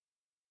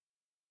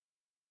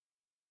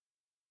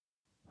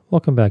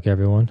Welcome back,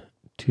 everyone,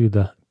 to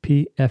the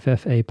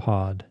PFFA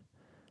pod.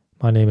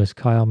 My name is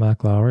Kyle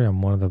McLowry.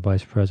 I'm one of the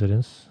vice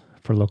presidents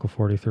for Local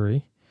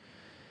 43.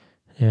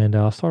 And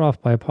I'll start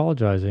off by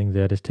apologizing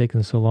that it's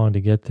taken so long to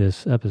get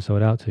this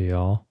episode out to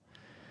y'all.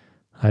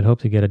 I'd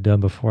hoped to get it done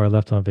before I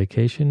left on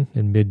vacation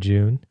in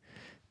mid-June.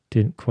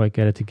 Didn't quite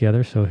get it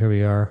together, so here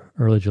we are,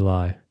 early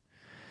July.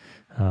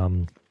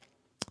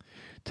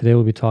 Today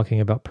we'll be talking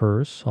about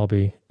PERS. I'll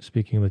be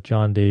speaking with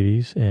John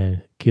Davies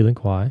and Keelan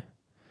Kwai,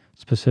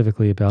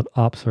 specifically about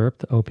OPSRP,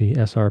 the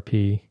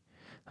OPSRP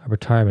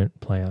retirement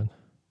plan.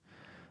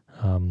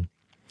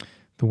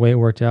 The way it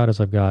worked out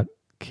is I've got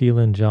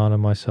Keelan, John,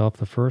 and myself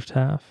the first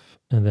half,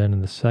 and then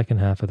in the second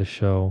half of the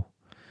show,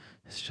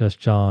 it's just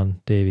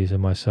John Davies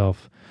and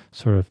myself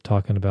sort of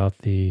talking about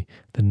the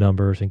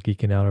numbers and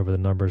geeking out over the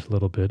numbers a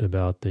little bit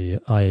about the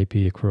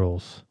IAP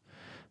accruals.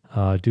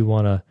 I do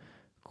want to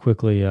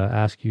quickly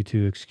ask you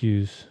to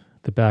excuse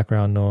the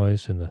background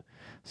noise and the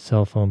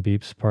cell phone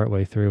beeps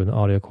partway through and the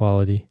audio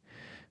quality.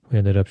 We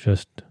ended up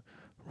just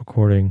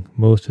recording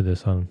most of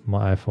this on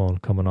my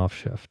iPhone coming off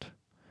shift.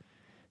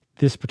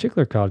 This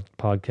particular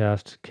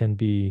podcast can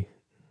be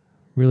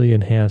really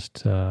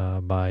enhanced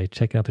by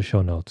checking out the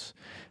show notes.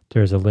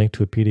 There's a link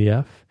to a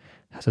PDF,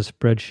 has a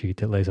spreadsheet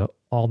that lays out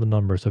all the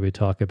numbers that we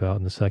talk about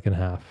in the second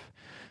half.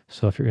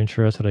 So if you're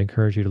interested, I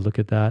encourage you to look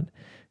at that.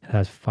 It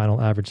has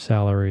final average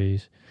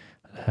salaries,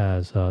 it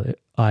has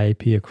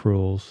IAP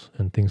accruals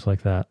and things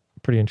like that.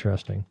 Pretty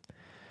interesting.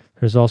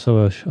 There's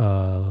also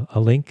a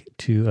link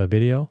to a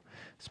video.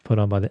 It's put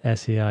on by the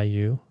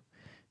SEIU,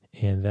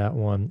 and that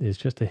one is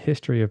just a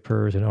history of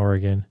PERS in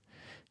Oregon,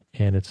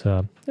 and it's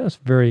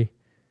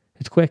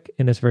quick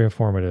and it's very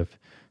informative.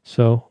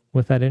 So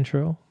with that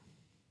intro,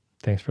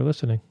 thanks for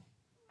listening.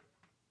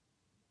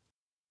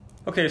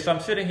 Okay, so I'm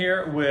sitting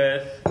here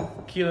with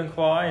Keelan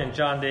Kwai and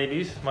John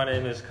Davies. My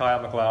name is Kyle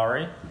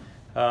McLowry.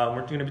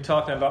 We're going to be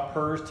talking about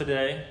PERS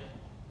today.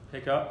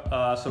 Pick up.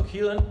 So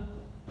Keelan,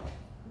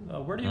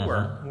 where do you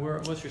work?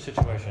 What's your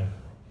situation?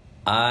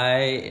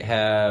 I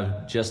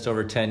have just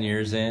over 10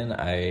 years in.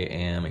 I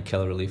am a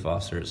Keller Relief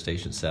Officer at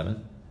Station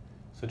 7.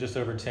 So just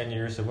over 10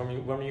 years. So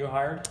when were you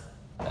hired?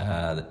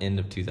 The end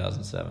of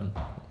 2007,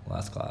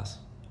 last class.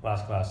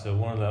 Last class. So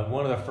one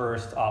of the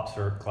first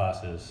OPSRP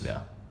classes.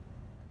 Yeah.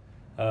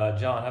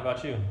 John, how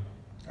about you?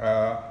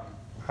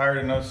 Hired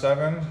in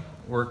 07,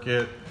 work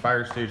at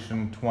Fire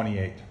Station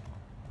 28.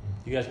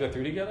 You guys go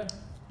through together?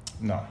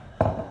 No.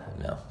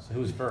 No. So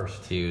who's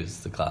first? He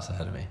was the class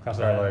ahead of me.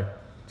 Probably like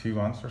 2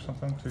 months or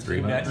something? 3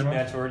 months. You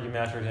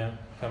mentored him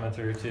coming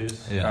through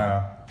twos?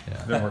 Yeah.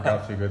 Didn't work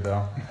out too good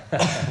though.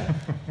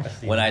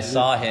 When I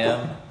saw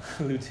him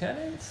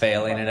Lieutenant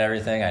failing and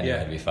everything, I knew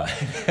I'd be fine.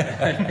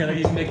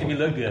 He's making me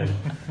look good.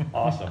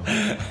 Awesome.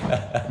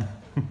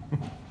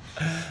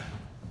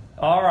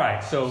 All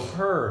right, so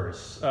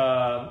PERS.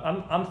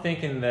 I'm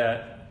thinking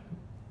that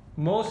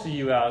most of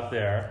you out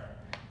there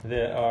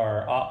that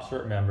are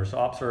OPSRP members, so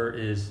OPSRP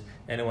is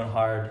anyone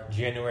hired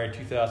January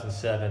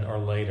 2007 or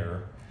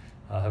later,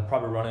 have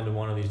probably run into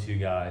one of these two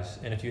guys.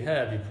 And if you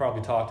have, you've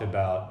probably talked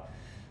about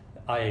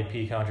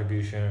IAP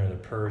contribution or the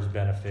PERS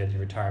benefit, the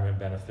retirement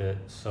benefit.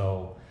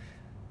 So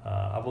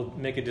I will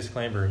make a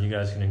disclaimer. You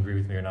guys can agree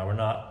with me or not. We're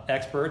not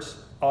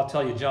experts. I'll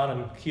tell you, John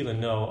and Keelan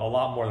know a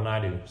lot more than I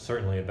do,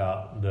 certainly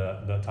about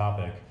the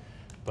topic.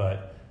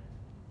 But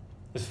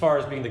as far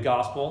as being the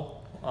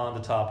gospel on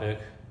the topic,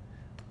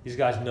 these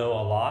guys know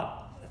a lot,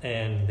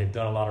 and they've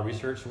done a lot of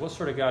research. So what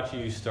sort of got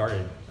you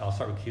started? I'll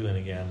start with Keelan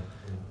again.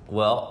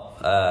 Well,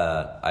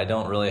 I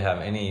don't really have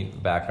any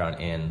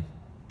background in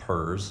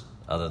PERS,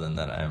 other than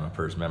that I am a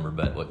PERS member.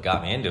 But what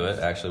got me into it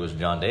actually was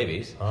John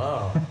Davies.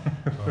 Oh.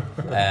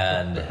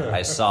 And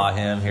I saw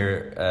him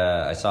here.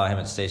 I saw him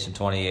at Station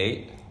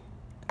 28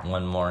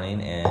 one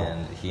morning,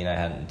 and he and I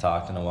hadn't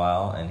talked in a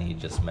while, and he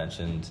just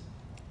mentioned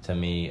to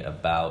me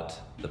about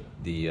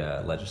the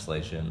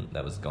legislation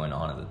that was going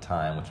on at the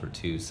time, which were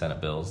 2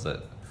 Senate bills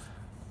that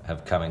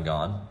have come and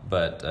gone.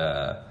 But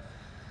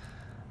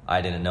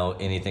I didn't know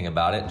anything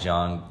about it.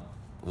 John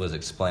was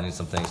explaining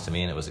some things to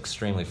me, and it was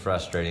extremely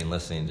frustrating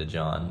listening to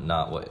John,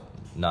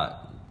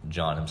 not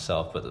John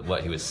himself, but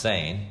what he was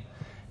saying.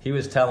 He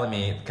was telling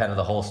me kind of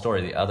the whole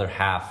story, the other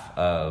half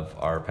of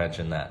our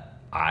pension that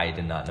I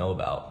did not know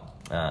about.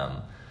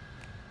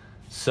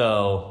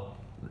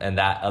 And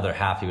that other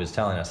half he was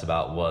telling us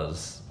about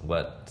was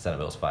what Senate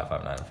Bills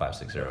 559 and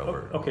 560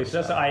 were. Okay, so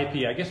that's the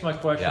IAP. I guess my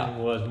question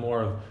was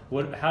more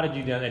of how did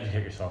you then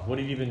educate yourself? What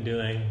have you been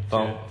doing?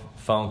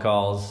 Phone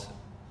calls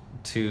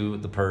to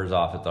the PERS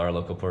office, our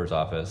local PERS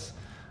office.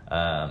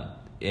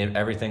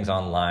 Everything's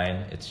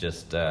online. It's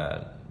just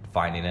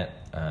finding it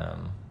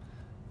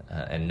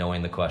and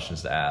knowing the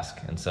questions to ask.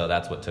 And so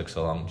that's what took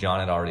so long. John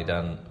had already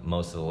done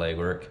most of the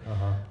legwork,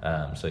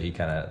 so he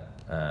kind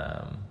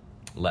of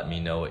let me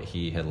know what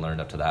he had learned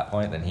up to that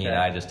point. Then he and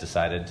I just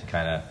decided to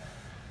kind of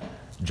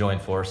join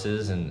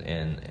forces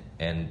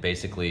and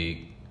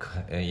basically,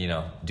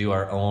 do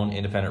our own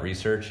independent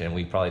research. And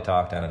we probably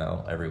talked, I don't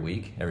know, every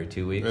week, every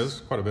 2 weeks. It was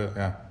quite a bit,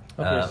 yeah.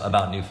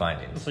 about new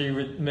findings. So you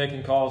were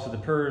making calls to the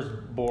PERS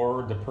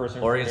board, the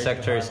person... Oregon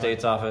Secretary of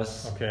State's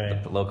office, okay,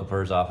 the local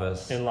PERS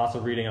office. And lots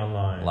of reading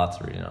online. Lots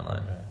of reading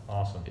online. Okay,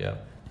 awesome. Yeah.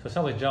 So it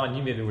sounds like, John,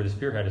 you maybe were the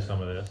spearhead of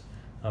some of this.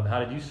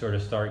 How did you sort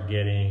of start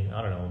getting,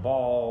 I don't know,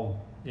 involved,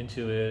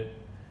 into it?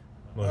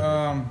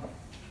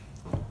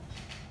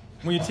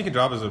 When you take a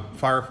job as a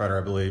firefighter,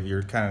 I believe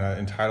you're kind of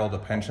entitled to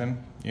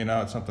pension. You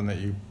know, it's something that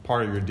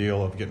part of your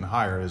deal of getting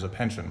hired is a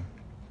pension.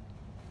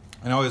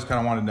 And I always kind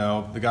of wanted to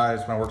know, the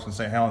guys when I worked in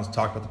St. Helens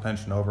talked about the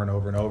pension over and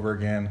over and over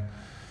again.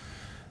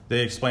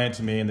 They explained it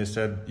to me and they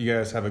said, you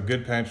guys have a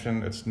good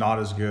pension. It's not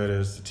as good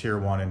as the tier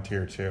 1 and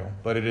tier 2,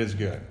 but it is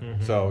good.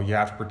 Mm-hmm. So you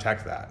have to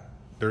protect that.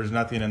 There's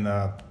nothing in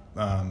the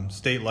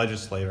state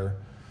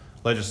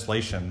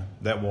legislation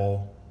that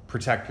will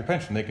protect your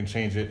pension. They can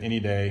change it any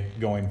day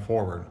going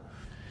forward.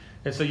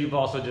 And so you've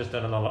also just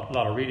done a lot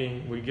of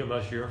reading. Will you give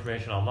us your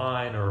information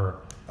online or?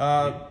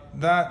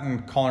 That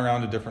and calling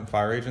around to different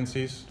fire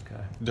agencies,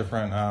 okay,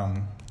 different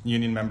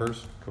union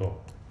members.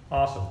 Cool.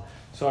 Awesome.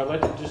 So I'd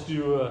like to just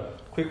do a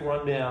quick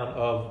rundown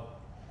of,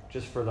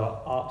 just for the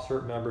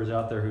OPSRP members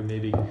out there who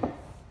maybe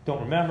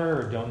don't remember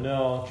or don't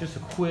know, just a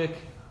quick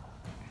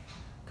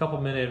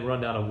couple-minute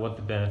rundown of what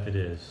the benefit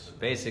is.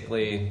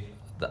 Basically,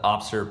 the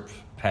OPSRP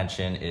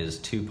pension is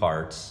two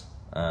parts.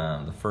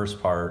 The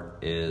first part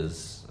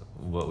is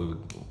what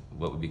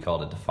would be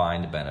called a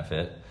defined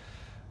benefit.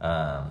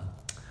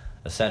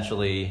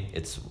 Essentially,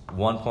 it's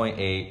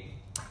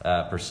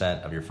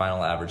 1.8% of your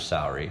final average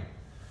salary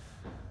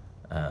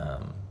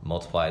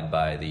multiplied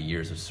by the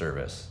years of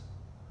service.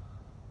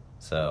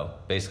 So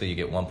basically, you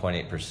get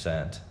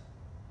 1.8%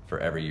 for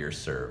every year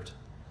served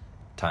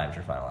times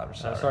your final average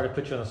salary. I'm sorry to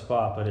put you on the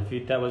spot, but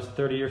if that was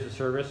 30 years of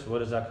service, what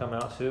does that come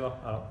out to?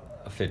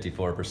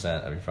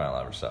 54% of your final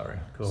average salary.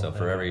 Cool. So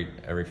for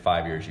every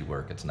 5 years you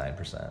work, it's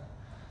 9%.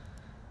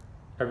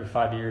 Every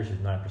 5 years is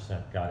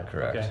 9%. Got it.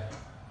 Correct. Okay.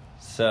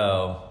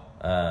 So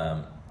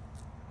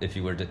if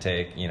you were to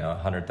take,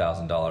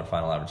 $100,000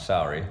 final average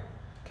salary,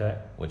 okay,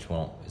 which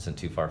isn't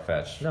too far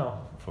fetched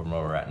from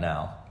where we're at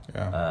now,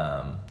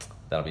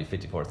 that'll be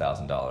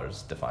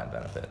 $54,000 defined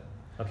benefit.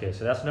 Okay,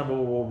 so that's the number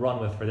we'll run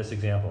with for this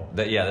example.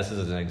 This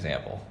is an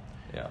example.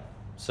 Yeah.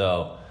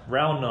 So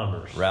round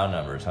numbers,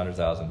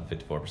 100,000,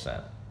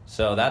 54%.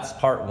 So that's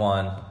part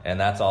one, and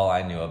that's all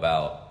I knew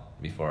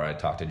about before I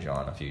talked to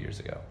John a few years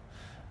ago.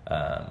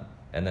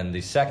 And then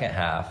the second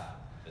half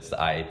is the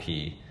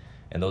IAP,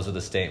 and those are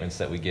the statements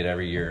that we get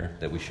every year,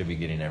 that we should be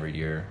getting every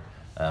year.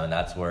 And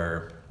that's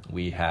where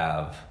we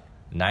have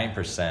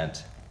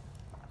 9%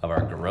 of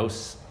our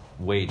gross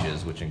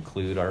wages, which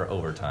include our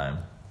overtime,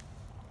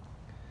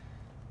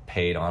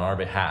 paid on our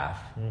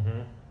behalf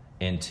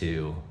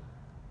into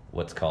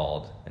what's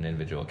called an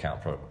individual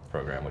account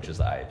program, which is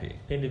the IAP.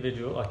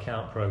 Individual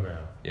account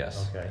program.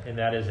 Yes. Okay, and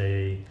that is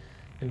a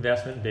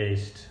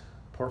investment-based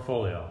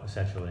portfolio,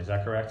 essentially. Is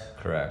that correct?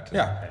 Correct.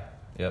 Yeah. Okay.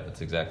 Yep,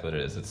 that's exactly what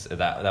it is.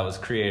 That was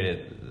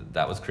created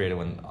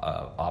when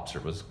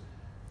OPSRP was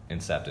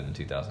incepted in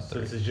 2003.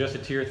 So this is just a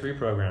tier 3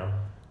 program.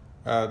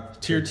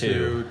 Tier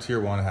 2, tier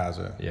 1 has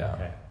it.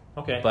 Yeah.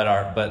 Okay.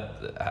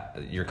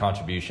 But your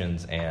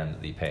contributions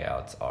and the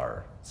payouts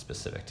are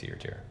specific to your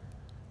tier.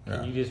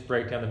 Can you just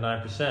break down the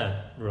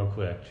 9% real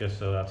quick, just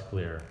so that's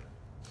clear?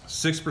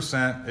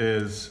 6%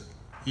 is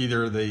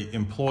either the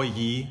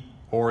employee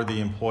or the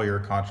employer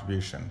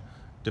contribution,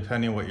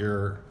 depending what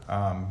your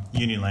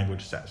union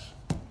language says.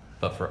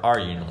 But for our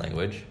union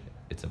language,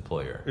 it's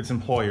employer. It's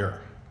employer.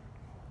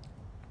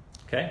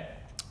 Okay.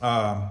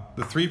 The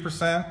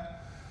 3%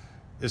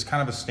 is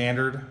kind of a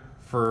standard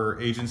for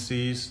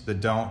agencies that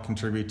don't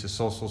contribute to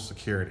Social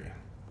Security.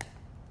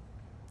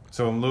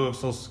 So in lieu of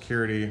Social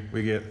Security,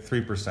 we get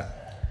 3%.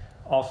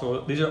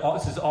 Also, this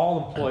is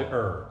all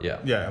employer.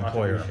 Yeah,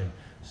 employer.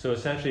 So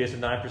essentially, it's a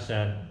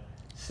 9%.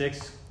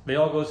 6%, they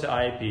all go to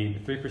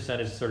IAP. 3%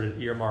 is sort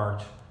of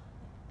earmarked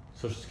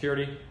Social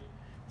Security.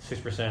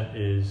 6%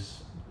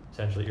 is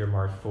essentially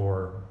earmarked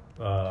for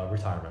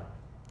retirement.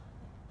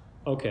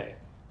 Okay,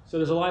 so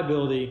there's a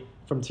liability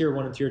from tier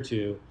 1 and tier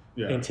 2,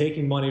 and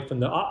taking money from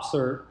the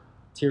OPSRP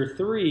tier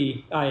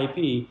 3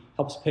 IAP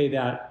helps pay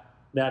that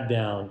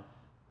down.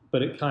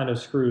 But it kind of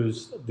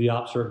screws the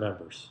OPSRP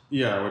members.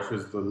 Yeah, which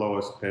is the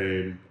lowest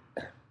paid,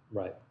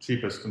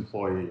 cheapest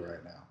employee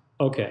right now.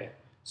 Okay,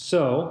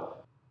 so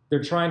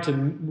they're trying to,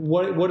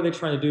 what are they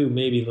trying to do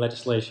maybe in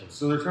legislation?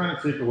 So they're trying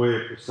to take away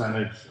a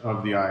percentage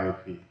of the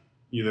IAP,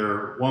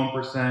 either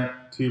 1%,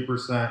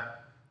 2%,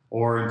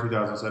 or in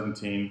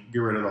 2017, get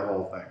rid of the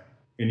whole thing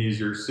and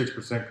use your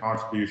 6%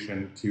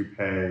 contribution to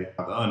pay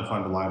the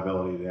unfunded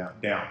liability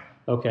down.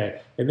 Okay,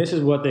 and this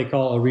is what they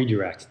call a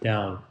redirect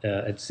down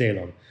at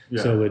Salem.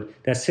 Yeah. So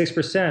that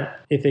 6%,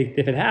 if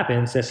it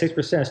happens, that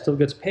 6% still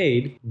gets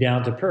paid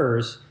down to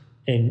PERS,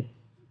 and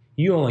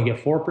you only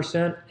get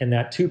 4%, and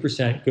that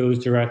 2%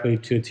 goes directly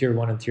to tier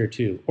 1 and tier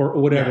 2, or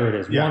whatever it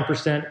is.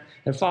 1%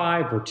 and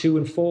 5, or 2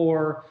 and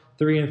 4,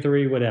 3 and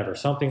 3, whatever.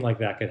 Something like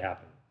that could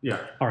happen. Yeah.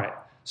 All right.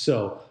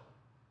 So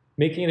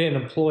making it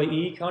an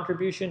employee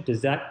contribution,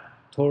 does that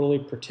totally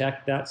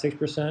protect that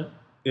 6%?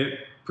 It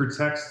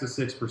protects the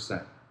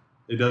 6%.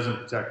 it doesn't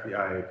protect the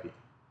IAP. Does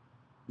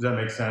that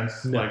make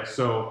sense? No. Like,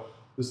 so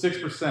the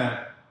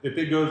 6%, if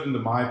it goes into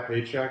my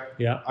paycheck,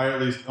 Yeah. I at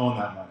least own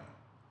that money.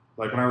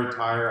 Like when I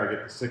retire, I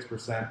get the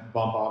 6%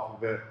 bump off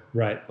of it.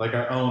 Right. Like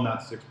I own that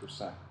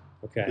 6%.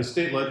 Okay. The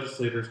state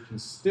legislators can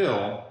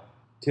still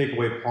take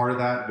away part of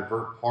that,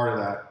 divert part of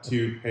that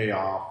to pay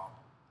off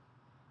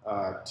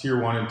Tier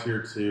 1 and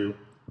Tier 2,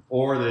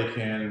 or they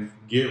can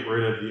get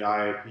rid of the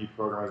IAP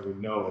program as we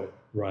know it,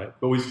 Right.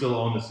 but we still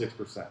own the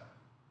 6%.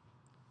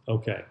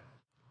 Okay.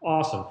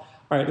 Awesome.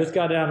 All right, let's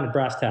go down to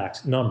brass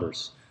tacks,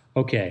 numbers.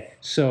 Okay,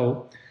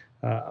 so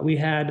we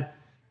had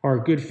our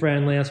good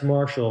friend Lance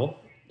Marshall,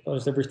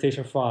 Every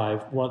Station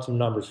 5, run some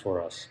numbers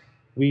for us.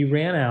 We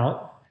ran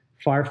out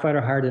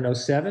firefighter hired in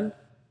 07,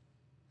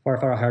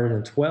 firefighter hired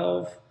in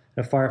 12,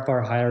 and a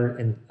firefighter hired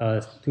in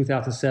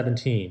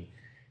 2017,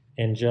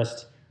 and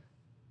just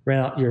ran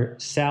out your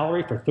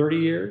salary for 30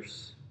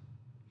 years,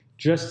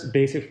 just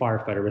basic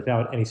firefighter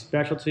without any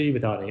specialty,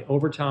 without any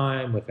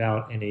overtime,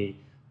 without any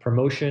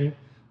promotion,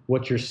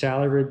 what your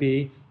salary would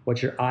be,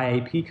 what your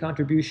IAP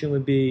contribution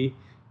would be,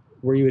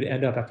 where you would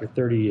end up after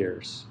 30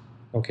 years,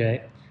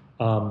 okay?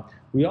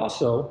 We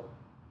also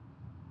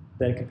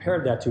then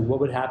compared that to what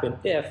would happen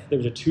if there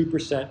was a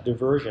 2%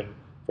 diversion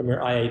from your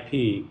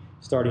IAP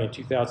starting in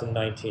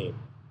 2019,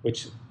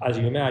 which, as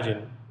you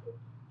imagine,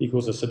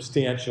 equals a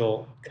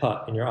substantial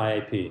cut in your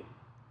IAP.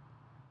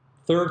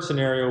 Third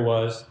scenario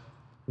was,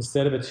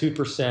 instead of a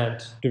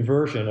 2%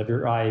 diversion of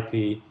your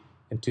IAP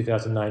in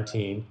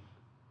 2019,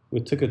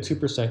 we took a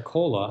 2%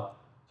 COLA,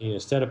 and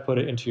instead of put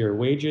it into your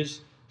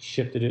wages,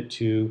 shifted it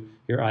to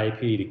your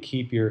IAP to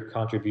keep your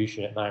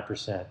contribution at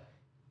 9%.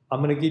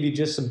 I'm going to give you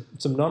just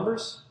some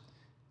numbers.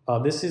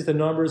 This is the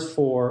numbers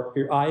for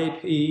your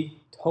IAP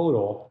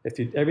total if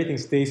everything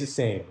stays the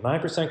same.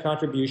 9%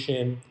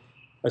 contribution,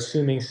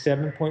 assuming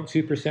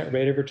 7.2%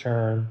 rate of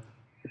return,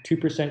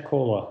 2%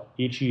 COLA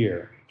each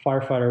year.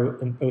 Firefighter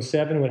in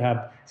 07 would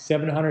have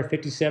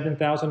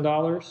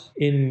 $757,000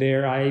 in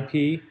their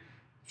IAP,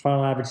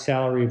 final average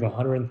salary of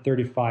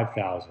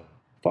 $135,000.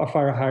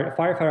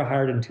 Firefighter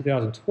hired in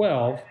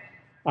 2012,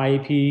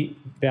 IAP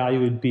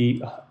value would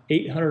be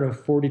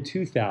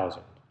 $842,000.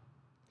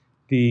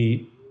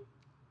 The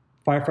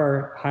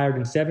firefighter hired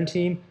in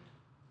 17,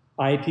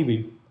 IAP would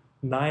be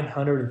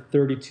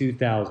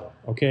 $932,000.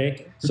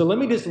 Okay, so let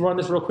me just run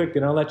this real quick,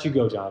 then I'll let you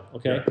go, John.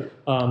 Okay,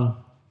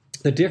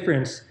 the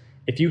difference,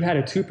 if you had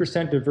a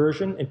 2%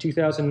 diversion in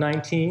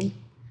 2019,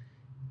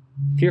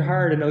 if you're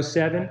hired in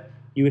 07,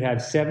 you would have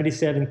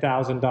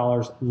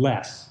 $77,000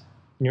 less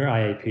in your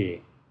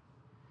IAP.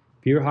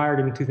 If you're hired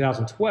in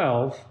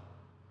 2012,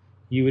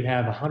 you would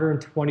have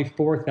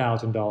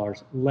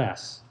 $124,000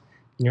 less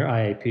in your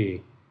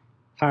IAP.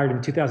 Hired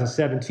in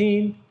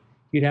 2017,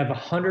 you'd have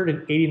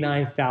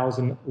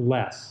 $189,000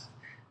 less.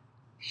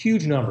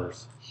 Huge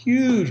numbers,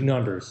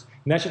 and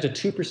that's just a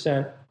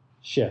 2%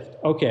 shift.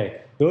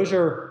 Okay, those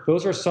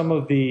are some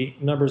of the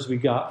numbers we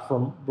got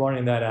from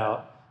running that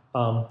out.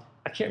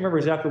 I can't remember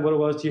exactly what it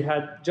was.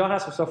 John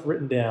has some stuff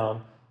written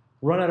down.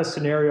 Run out a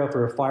scenario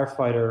for a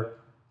firefighter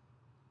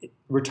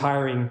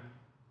retiring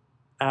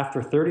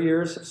after 30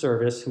 years of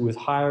service who was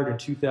hired in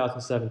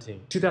 2007,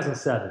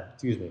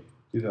 excuse me.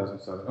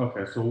 2007.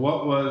 Okay, so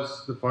what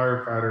was the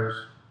firefighter's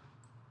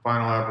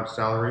final average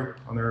salary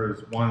on there?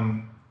 Is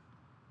one.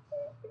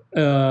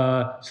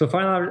 So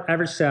final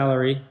average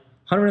salary,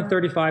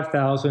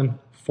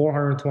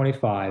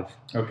 $135,425.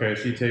 Okay,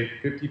 so you take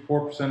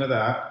 54% of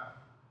that,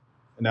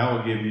 and that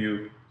will give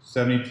you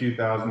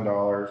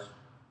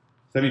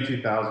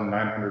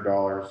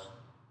 $72,900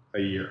 a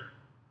year.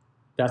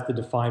 That's the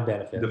defined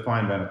benefit.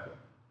 Defined benefit.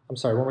 I'm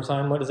sorry, one more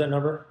time. What is that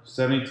number?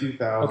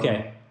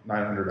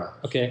 $72,900.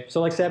 Okay,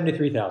 so like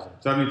 $73,000.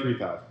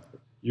 $73,000.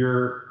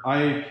 Your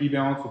IAP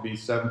balance will be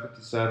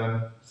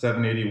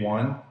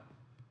 $757,781.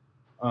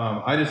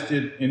 I just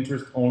did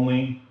interest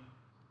only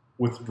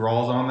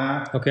withdrawals on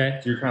that. Okay.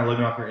 So you're kind of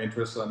living off your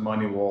interest, so that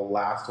money will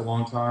last a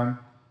long time,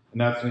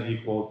 and that's going to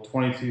equal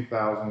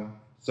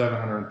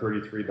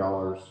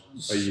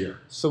 $22,733 a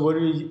year. So what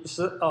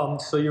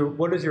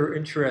what is your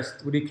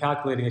interest? What are you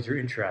calculating as your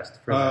interest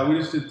for that? We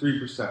just did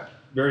 3%.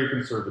 Very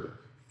conservative.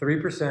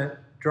 3%,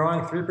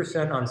 drawing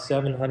 3% on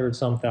 700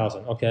 some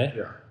thousand. Okay.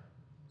 Yeah.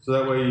 So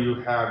that way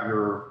you have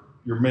your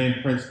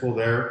main principal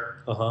there.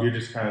 You're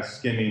just kind of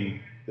skimming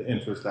the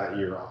interest that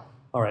year off.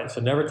 All right.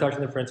 So never touching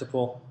the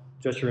principal,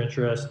 just your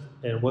interest.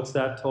 And what's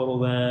that total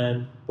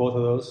then? Both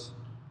of those?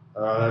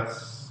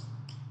 That's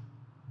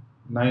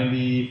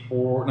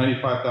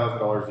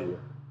 $95,000 a year.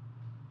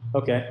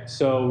 Okay.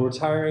 So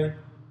retiring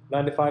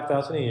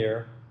 $95,000 a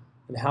year,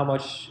 and how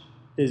much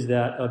is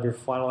that of your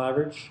final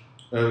average?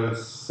 It was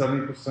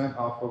 70%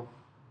 off of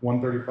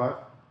 135.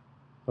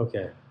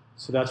 Okay,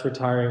 so that's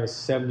retiring with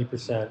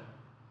 70%.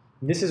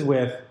 And this is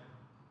with,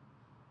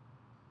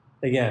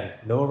 again,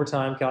 no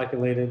overtime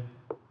calculated,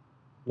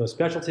 no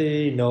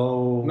specialty,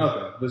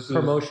 nothing. This is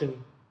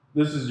promotion.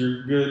 This is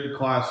your good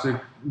classic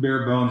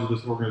bare bones of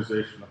this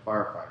organization, a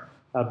firefighter.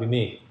 That'd be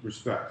me.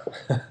 Respect.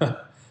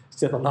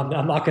 Except I'm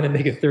not going to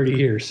make it 30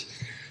 years.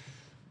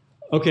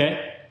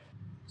 Okay.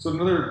 So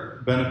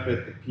another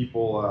benefit that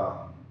people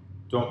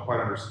don't quite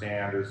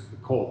understand is the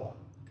COLA.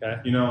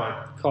 Okay. You know,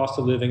 like Cost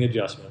of living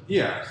adjustment.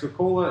 yeah. So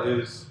COLA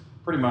is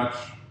pretty much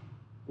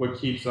what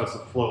keeps us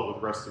afloat with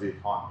the rest of the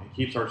economy. It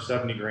keeps our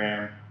 70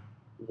 grand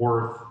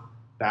worth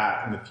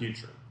that in the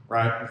future,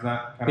 right? Isn't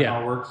that kind of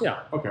how it works?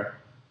 Yeah. Okay.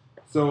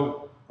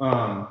 So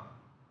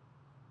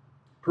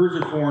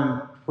PERS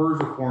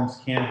reforms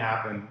can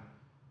happen,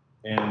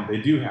 and they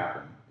do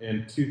happen.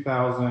 In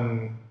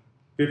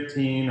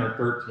 2015 or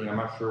 13, I'm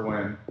not sure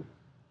when,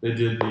 they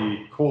did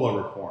the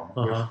COLA reform,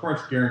 which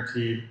pretty much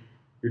guaranteed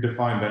your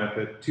defined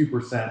benefit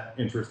 2%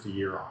 interest a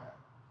year on it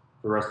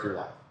for the rest of your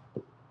life.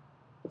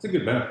 That's a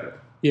good benefit.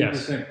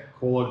 Yes. 2%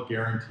 COLA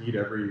guaranteed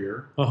every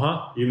year,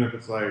 Uh-huh. even if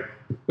it's like,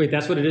 Wait,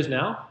 that's what it is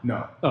now?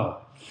 no. Oh.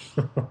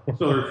 So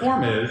the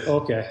reform is,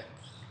 Okay.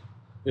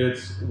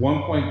 it's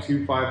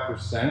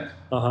 1.25%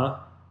 Uh-huh.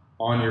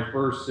 on your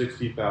first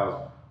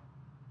 60,000.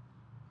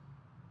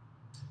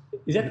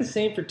 Is that the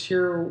same for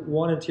tier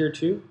 1 and tier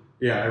 2?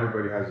 Yeah,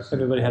 everybody has a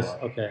single Everybody has,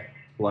 COLA okay.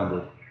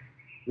 blended.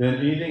 Then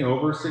anything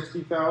over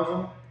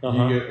 60,000,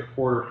 Uh-huh. you get a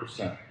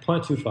 0.25%,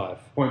 0.25.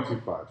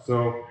 0.25.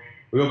 So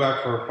we go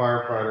back to our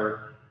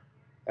firefighter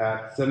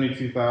at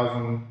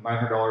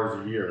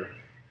 $72,900 a year.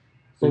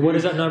 So Well, what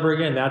is that number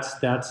again? That's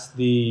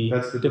the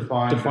That's the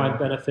defined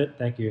benefit.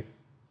 Thank you.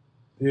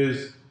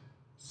 His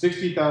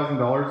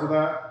 $60,000 of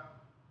that,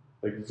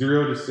 like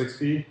 0 to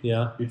 60,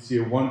 Yeah. you'd see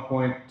a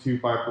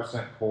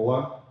 1.25%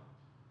 COLA.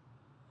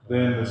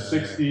 Then the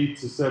 60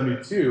 to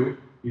 72,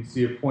 you'd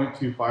see a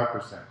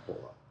 0.25% COLA.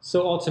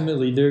 So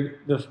ultimately, the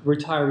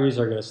retirees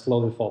are going to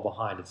slowly fall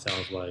behind. It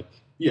sounds like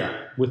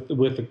Yeah, with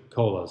the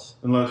colas,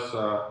 unless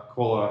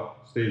COLA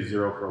stays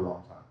 0 for a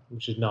long time.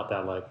 which is not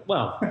that likely.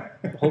 Well,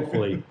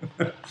 hopefully,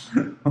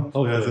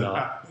 Hopefully it doesn't not.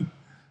 happen.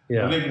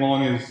 Yeah. I think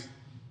long as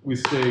we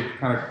stay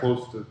kind of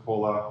close to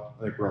COLA,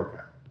 I think we're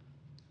okay.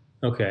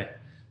 Okay.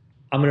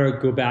 I'm going to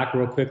go back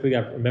real quickly. I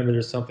remember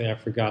there's something I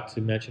forgot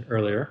to mention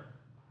earlier.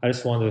 I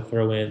just wanted to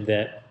throw in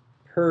that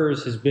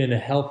PERS has been a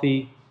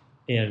healthy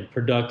and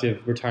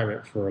productive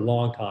retirement for a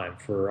long time,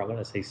 for I'm going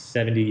to say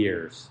 70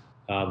 years.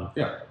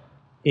 Yeah.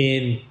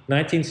 In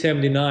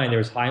 1979, there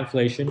was high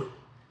inflation,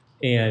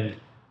 and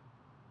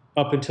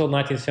up until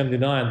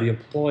 1979, the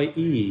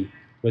employee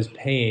was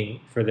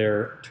paying for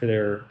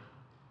their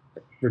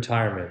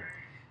retirement.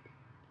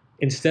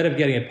 Instead of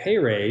getting a pay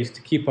raise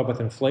to keep up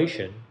with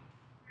inflation,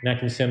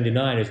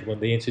 1979 is when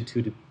they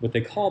instituted what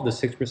they called the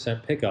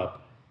 6%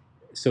 pickup.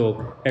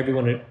 So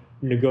everyone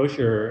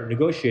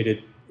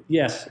negotiated,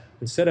 yes,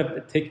 instead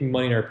of taking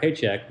money in our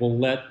paycheck, we'll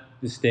let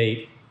the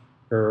state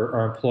or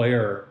our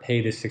employer pay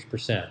this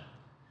 6%.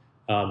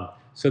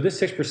 So this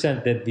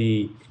 6%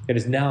 that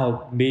is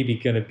now maybe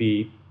going to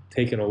be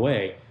taken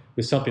away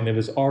was something that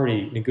was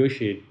already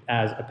negotiated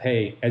as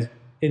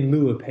in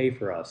lieu of pay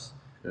for us.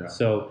 Yeah.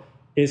 So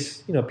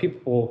it's,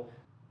 people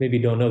maybe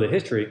don't know the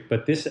history,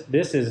 but this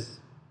is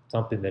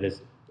something that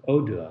is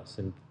owed to us,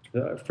 and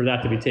for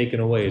that to be taken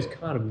away is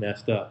kind of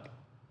messed up.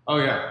 Oh,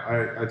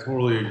 yeah, I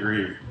totally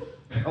agree.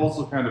 It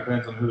also kind of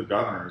depends on who the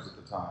governor is at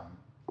the time.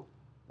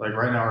 Like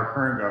right now, our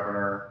current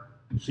governor,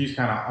 she's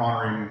kind of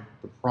honoring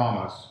the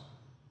promise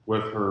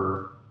with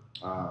her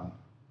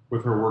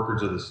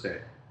workers of the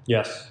state.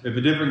 Yes. If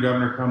a different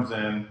governor comes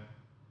in,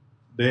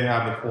 they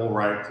have the full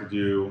right to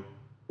do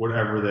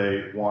whatever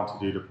they want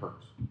to do to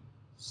PERS.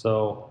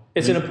 So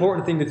it's an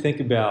important thing to think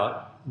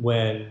about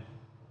when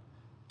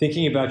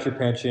thinking about your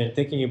pension,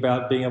 thinking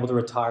about being able to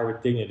retire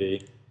with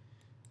dignity,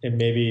 and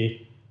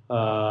maybe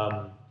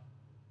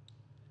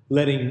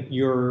letting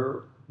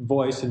your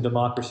voice in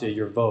democracy,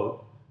 your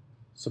vote,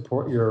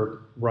 support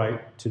your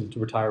right to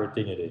retire with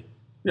dignity.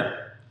 Yeah,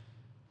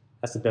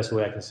 That's the best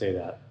way I can say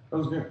that. that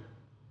was good.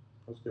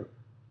 That was good.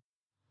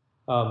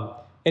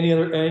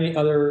 Any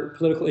other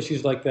political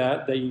issues like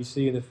that you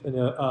see in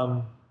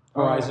the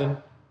horizon?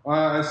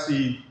 I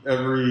see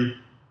every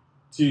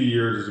 2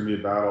 years there's going to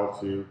be a battle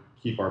to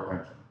keep our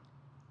pension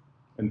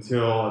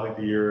until I think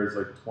the year is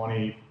like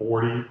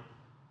 2040,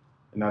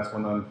 and that's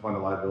when the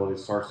unfunded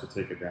liability starts to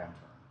take a downturn.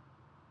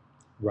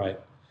 Right.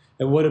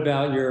 And what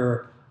about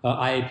your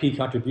IAP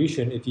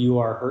contribution if you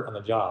are hurt on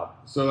the job?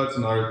 So that's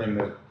another thing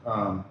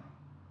that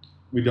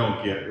we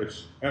don't get,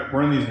 which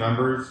running these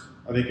numbers,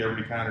 I think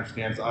everybody kind of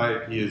understands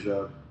IAP is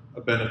a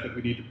benefit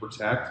we need to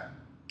protect.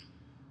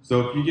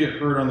 So if you get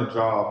hurt on the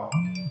job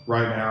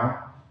right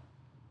now,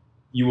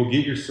 you will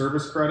get your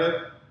service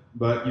credit,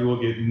 but you will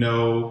get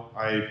no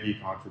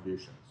IAP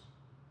contributions.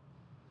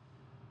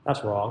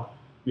 That's wrong.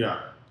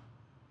 Yeah.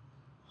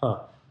 Huh.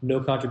 No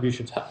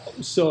contributions.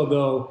 So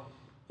though,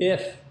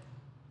 if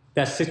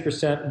that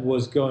 6%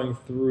 was going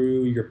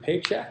through your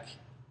paycheck,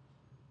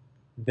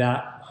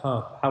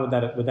 how would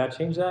that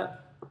change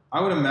that?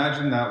 I would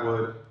imagine that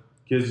would,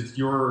 because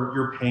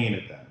you're paying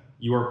it then.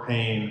 You are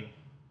paying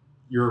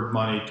your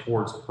money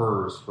towards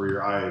PERS for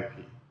your IAP.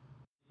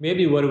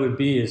 Maybe what it would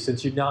be is,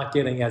 since you're not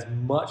getting as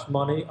much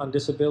money on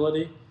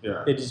disability,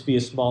 Yeah. it'd just be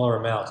a smaller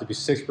amount. It'd be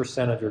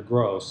 6% of your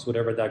gross,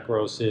 whatever that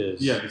gross is.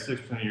 Yeah, the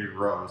 6% of your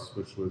gross,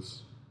 which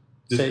was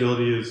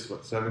disability is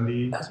what,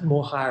 70? That's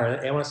more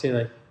higher. I want to say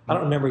like I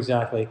don't remember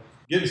exactly.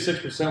 Getting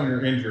 6% when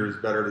you're injured is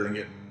better than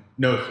getting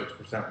no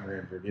 6% when you're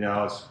injured.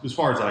 As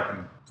far as I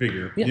can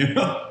figure.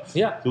 Yeah.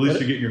 So at least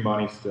you're getting your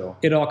money still.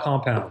 It all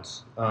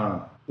compounds.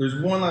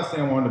 There's one last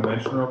thing I wanted to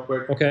mention real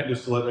quick. Okay.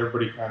 Just to let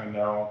everybody kind of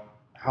know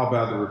how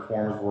bad the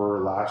reforms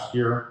were last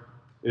year.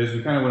 Is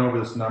we kind of went over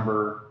this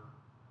number.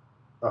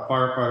 A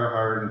firefighter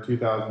hired in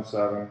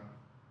 2007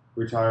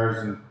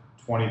 retires in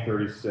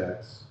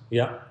 2036.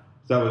 Yeah.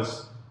 So that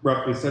was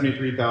roughly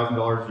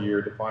 $73,000 a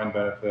year defined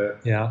benefit.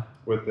 Yeah.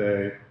 With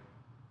a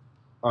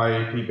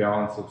IAP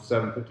balance of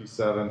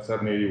 757,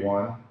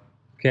 781.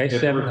 Okay, if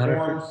 700.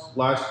 reforms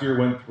last year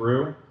went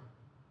through,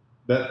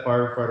 that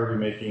firefighter would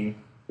be making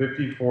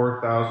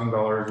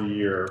 $54,000 a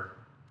year,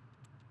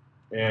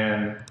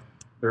 and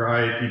their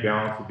IAP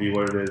balance would be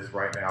what it is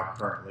right now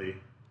currently.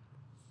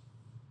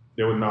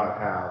 They would not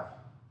have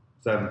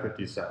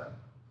 757.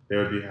 They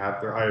would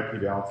have their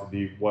IAP balance would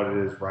be what it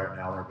is right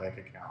now in their bank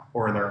account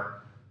or in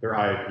their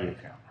IAP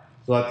account.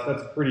 So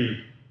that's a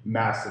pretty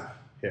massive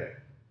hit.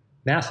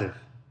 Massive.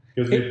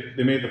 Because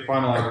they made the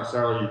final average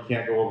salary, you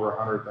can't go over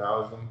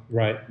 100,000.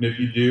 Right. And if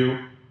you do,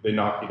 they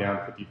knock you down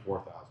to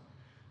 54,000.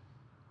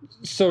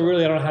 So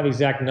really, I don't have the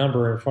exact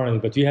number in front of me,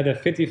 but do you have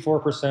that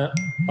 54%?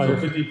 So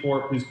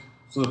 54.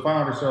 So the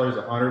final average salary is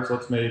 100. So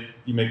let's make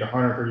you make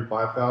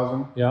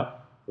 135,000. Yeah.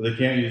 But they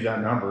can't use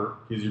that number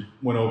because you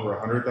went over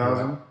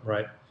 100,000.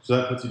 Right. So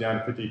that puts you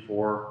down to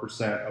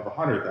 54% of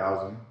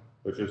 100,000,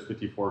 which is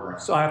 54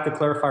 grand. So I have to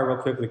clarify real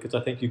quickly because I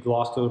think you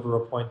glossed over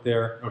a point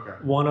there. Okay.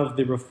 One of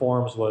the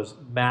reforms was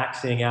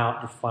maxing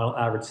out your final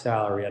average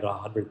salary at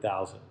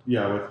 100,000.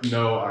 Yeah, with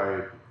no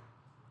IAP.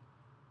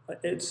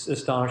 It's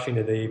astonishing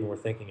that they even were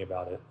thinking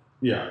about it.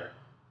 Yeah.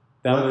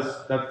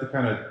 That's the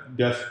kind of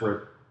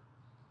desperate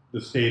the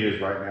state is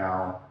right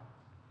now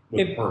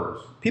with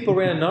PERS. People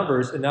ran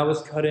numbers, and that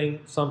was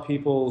cutting some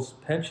people's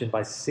pension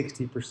by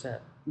 60%.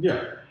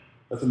 Yeah,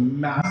 that's a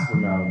massive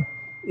amount of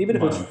even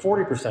if money. it's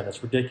 40%,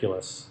 it's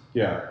ridiculous.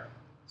 Yeah.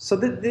 So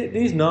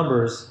these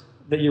numbers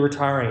that you're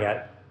retiring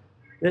at,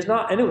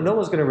 no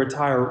one's going to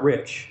retire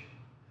rich,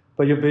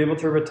 but you'll be able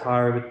to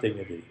retire with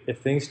dignity. If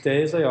things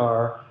stay as they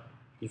are,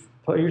 you've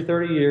put your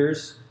 30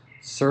 years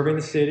serving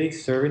the city,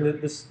 serving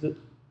the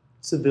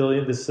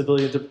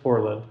civilians of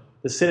Portland,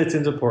 the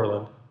citizens of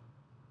Portland,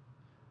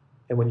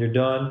 and when you're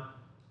done,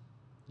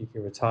 you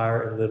can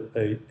retire and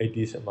live a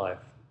decent life,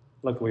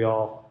 like we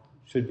all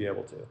should be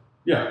able to.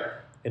 Yeah.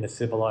 In a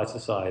civilized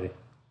society.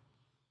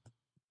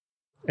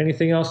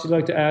 Anything else you'd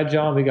like to add,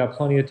 John? We got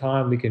plenty of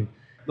time. The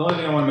only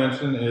thing I want to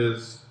mention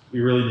is we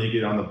really need to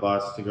get on the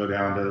bus to go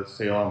down to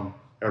Salem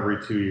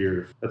every 2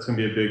 years. That's going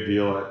to be a big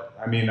deal.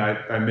 I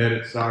admit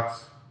it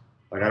sucks.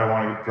 Like, I don't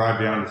want to drive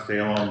down to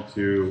Salem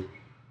to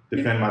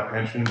defend my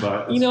pension,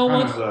 but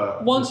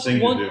it's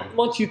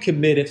once you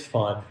commit, it's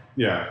fun.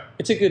 Yeah.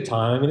 It's a good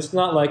time. I mean, it's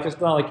not like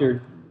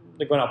you're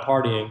going out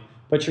partying,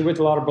 but you're with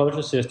a lot of brothers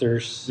and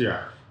sisters.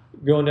 Yeah.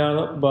 Going down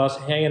the bus,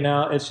 hanging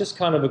out. It's just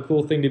kind of a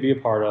cool thing to be a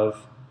part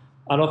of.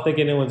 I don't think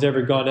anyone's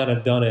ever gone down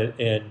and done it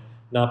and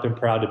not been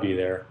proud to be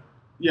there.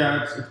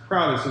 Yeah, it's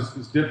proud.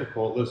 It's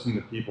difficult listening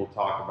to people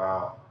talk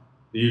about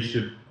that you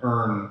should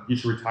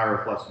retire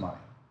with less money.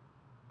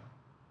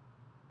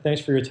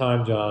 Thanks for your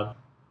time, John.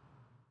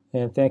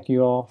 And thank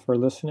you all for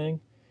listening.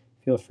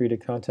 Feel free to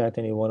contact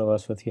any one of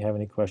us if you have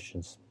any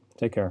questions.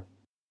 Take care.